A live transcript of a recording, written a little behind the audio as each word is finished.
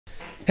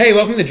Hey,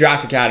 welcome to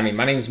Draft Academy.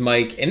 My name is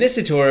Mike. In this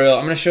tutorial,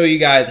 I'm going to show you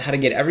guys how to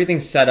get everything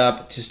set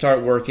up to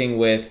start working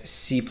with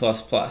C++.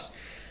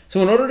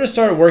 So in order to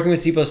start working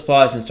with C++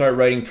 and start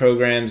writing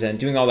programs and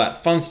doing all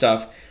that fun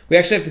stuff, we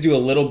actually have to do a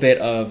little bit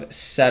of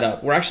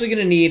setup. We're actually going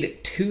to need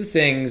two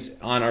things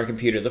on our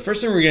computer. The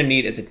first thing we're going to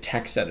need is a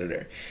text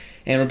editor.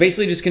 And we're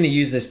basically just going to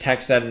use this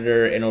text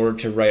editor in order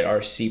to write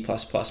our C++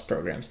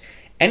 programs.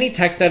 Any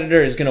text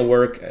editor is going to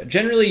work.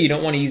 Generally, you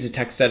don't want to use a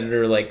text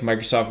editor like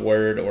Microsoft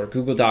Word or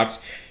Google Docs.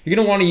 You're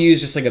going to want to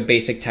use just like a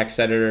basic text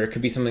editor. It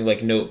could be something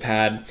like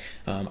Notepad.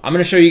 I'm going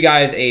to show you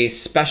guys a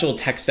special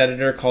text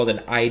editor called an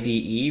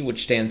IDE,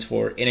 which stands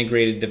for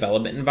Integrated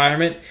Development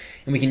Environment.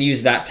 And we can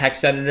use that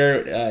text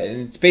editor.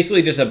 And it's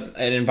basically just an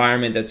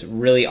environment that's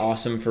really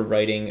awesome for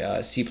writing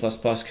C++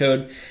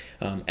 code.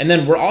 And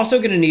then we're also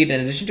going to need,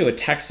 in addition to a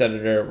text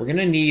editor, we're going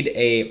to need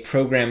a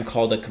program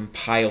called a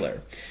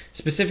compiler,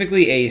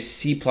 specifically a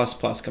C++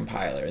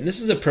 compiler. And this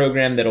is a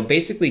program that'll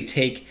basically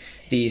take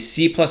the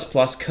C++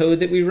 code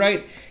that we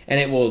write and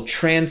it will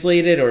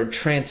translate it or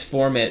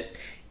transform it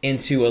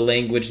into a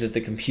language that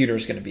the computer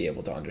is going to be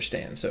able to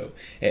understand. So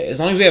as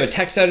long as we have a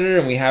text editor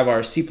and we have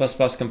our C++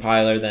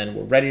 compiler, then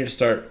we're ready to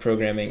start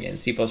programming in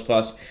C++.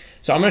 So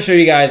I'm going to show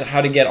you guys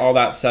how to get all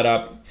that set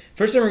up.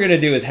 First thing we're going to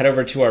do is head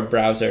over to our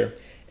browser.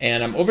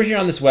 And I'm over here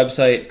on this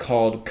website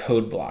called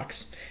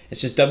CodeBlocks.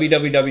 It's just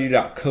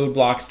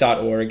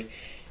www.codeblocks.org.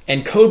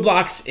 And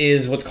CodeBlocks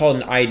is what's called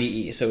an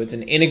IDE. So it's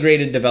an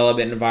integrated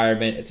development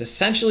environment. It's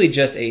essentially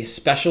just a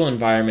special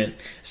environment,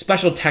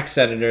 special text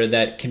editor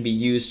that can be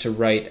used to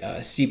write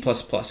C++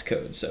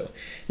 code. So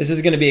this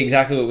is going to be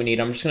exactly what we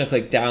need. I'm just going to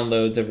click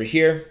Downloads over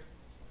here.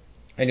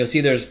 And you'll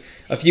see there's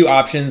a few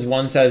options.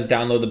 One says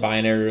download the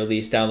binary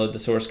release, download the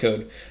source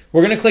code.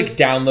 We're going to click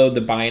download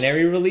the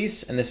binary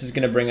release, and this is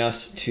going to bring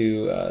us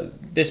to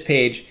this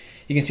page.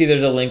 You can see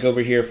there's a link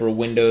over here for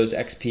Windows,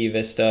 XP,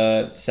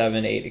 Vista,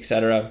 7, 8,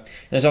 etc. And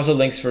there's also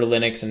links for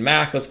Linux and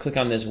Mac. Let's click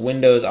on this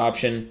Windows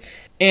option.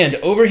 And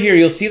over here,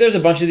 you'll see there's a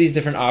bunch of these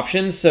different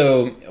options.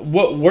 So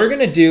what we're going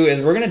to do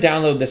is we're going to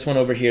download this one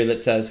over here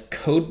that says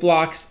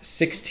CodeBlocks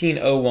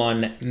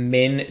 1601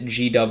 min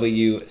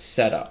GW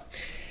setup.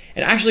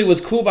 And actually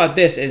what's cool about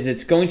this is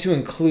it's going to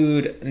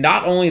include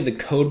not only the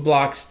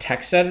CodeBlocks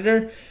text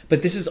editor,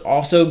 but this is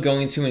also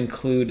going to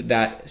include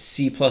that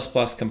C++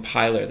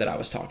 compiler that I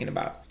was talking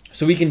about.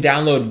 So we can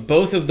download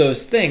both of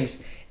those things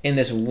in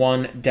this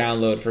one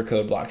download for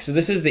CodeBlocks. So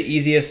this is the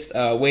easiest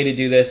way to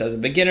do this as a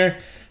beginner.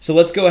 So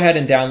let's go ahead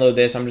and download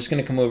this. I'm just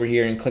going to come over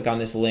here and click on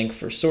this link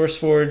for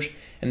SourceForge,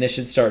 and this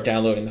should start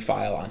downloading the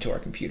file onto our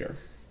computer.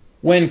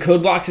 When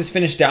CodeBlocks is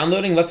finished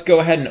downloading, let's go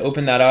ahead and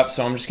open that up.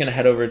 So I'm just going to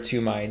head over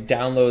to my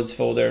downloads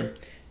folder,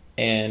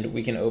 and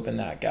we can open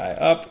that guy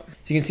up. So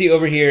you can see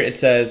over here it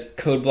says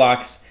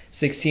CodeBlocks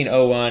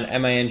 1601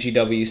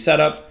 MINGW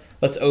setup.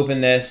 Let's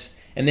open this,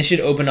 and this should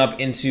open up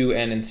into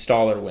an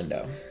installer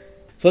window.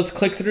 So let's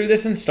click through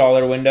this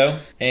installer window,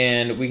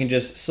 and we can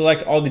just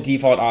select all the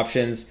default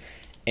options,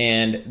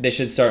 and this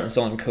should start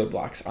installing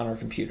CodeBlocks on our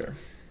computer.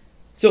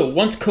 So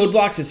once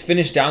CodeBlocks is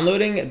finished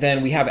downloading,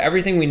 then we have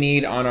everything we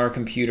need on our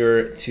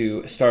computer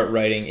to start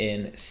writing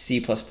in C++.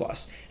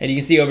 And you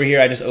can see over here,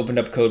 I just opened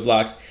up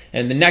CodeBlocks.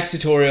 And in the next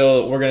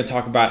tutorial, we're going to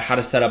talk about how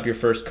to set up your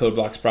first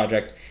CodeBlocks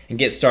project and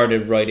get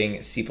started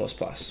writing C++.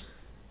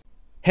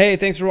 Hey,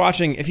 thanks for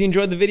watching. If you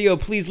enjoyed the video,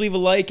 please leave a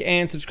like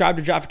and subscribe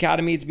to Draft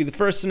Academy to be the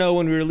first to know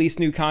when we release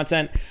new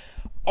content.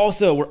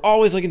 Also, we're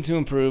always looking to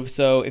improve,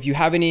 so if you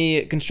have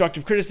any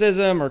constructive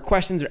criticism or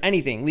questions or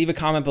anything, leave a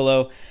comment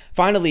below.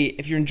 Finally,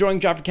 if you're enjoying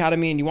Draft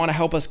Academy and you want to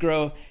help us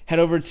grow, head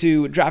over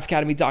to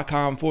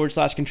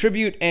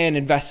draftacademy.com/contribute and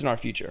invest in our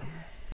future.